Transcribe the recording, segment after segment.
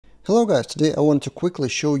Hello guys, today I want to quickly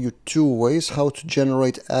show you two ways how to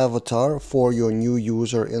generate avatar for your new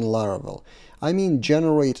user in Laravel. I mean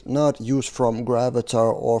generate, not use from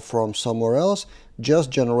Gravatar or from somewhere else,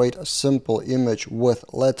 just generate a simple image with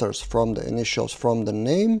letters from the initials from the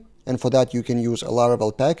name, and for that you can use a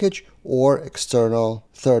Laravel package or external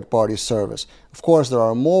third-party service. Of course there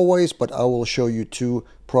are more ways, but I will show you two,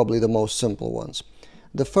 probably the most simple ones.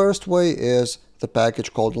 The first way is the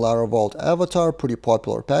package called Laravel Avatar, pretty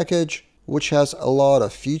popular package, which has a lot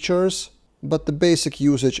of features, but the basic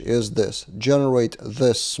usage is this: generate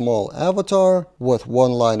this small avatar with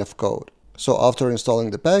one line of code. So after installing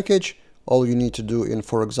the package, all you need to do in,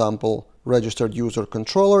 for example, registered user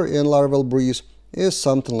controller in Laravel Breeze is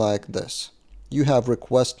something like this. You have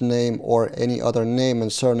request name or any other name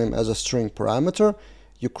and surname as a string parameter.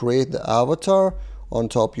 You create the avatar. On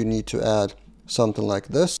top you need to add something like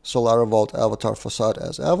this. So Laravel avatar facade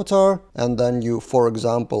as avatar, and then you, for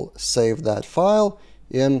example, save that file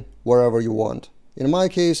in wherever you want. In my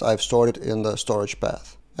case, I've stored it in the storage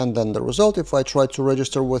path. And then the result, if I try to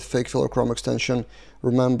register with fake filler Chrome extension,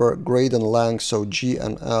 remember grade and lang, so G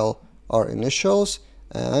and L are initials,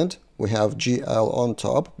 and we have GL on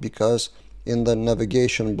top because in the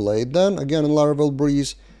navigation blade, then again in Laravel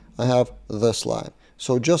Breeze, I have this line.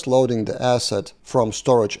 So just loading the asset from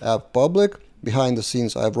storage app public. Behind the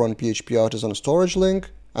scenes, I've run PHP artisan storage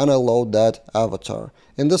link, and I load that avatar.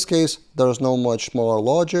 In this case, there's no much more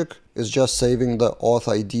logic. It's just saving the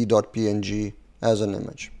authid.png as an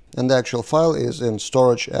image. And the actual file is in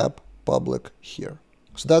storage app public here.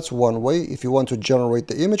 So that's one way. If you want to generate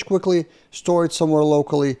the image quickly, store it somewhere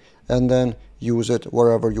locally, and then use it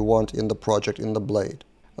wherever you want in the project in the blade.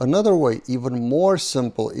 Another way, even more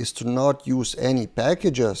simple, is to not use any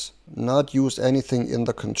packages, not use anything in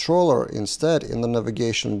the controller. Instead, in the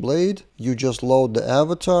navigation blade, you just load the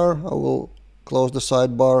avatar. I will close the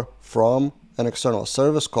sidebar from an external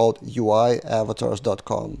service called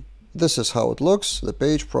uiavatars.com. This is how it looks. The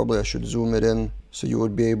page, probably I should zoom it in so you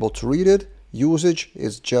would be able to read it. Usage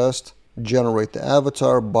is just generate the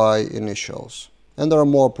avatar by initials. And there are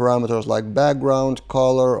more parameters like background,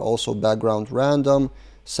 color, also background random,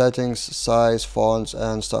 settings, size, fonts,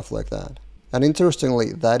 and stuff like that. And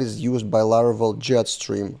interestingly, that is used by Laravel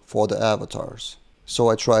Jetstream for the avatars. So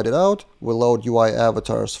I tried it out. We load UI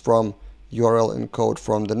avatars from URL encode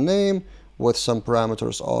from the name with some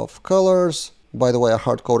parameters of colors. By the way, I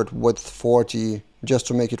hard-coded width 40 just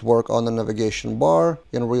to make it work on the navigation bar.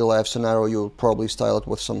 In real life scenario, you'll probably style it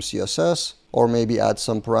with some CSS or maybe add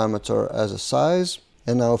some parameter as a size.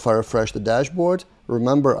 And now if I refresh the dashboard,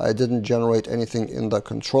 remember I didn't generate anything in the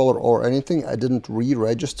controller or anything. I didn't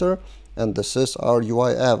re-register, and this is our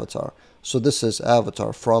UI avatar. So this is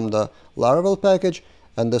avatar from the Laravel package,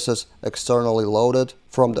 and this is externally loaded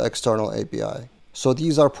from the external API. So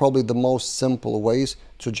these are probably the most simple ways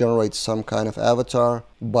to generate some kind of avatar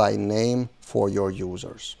by name for your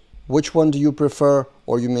users. Which one do you prefer,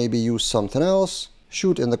 or you maybe use something else?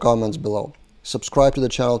 Shoot in the comments below. Subscribe to the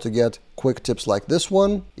channel to get quick tips like this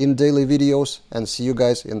one in daily videos, and see you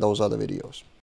guys in those other videos.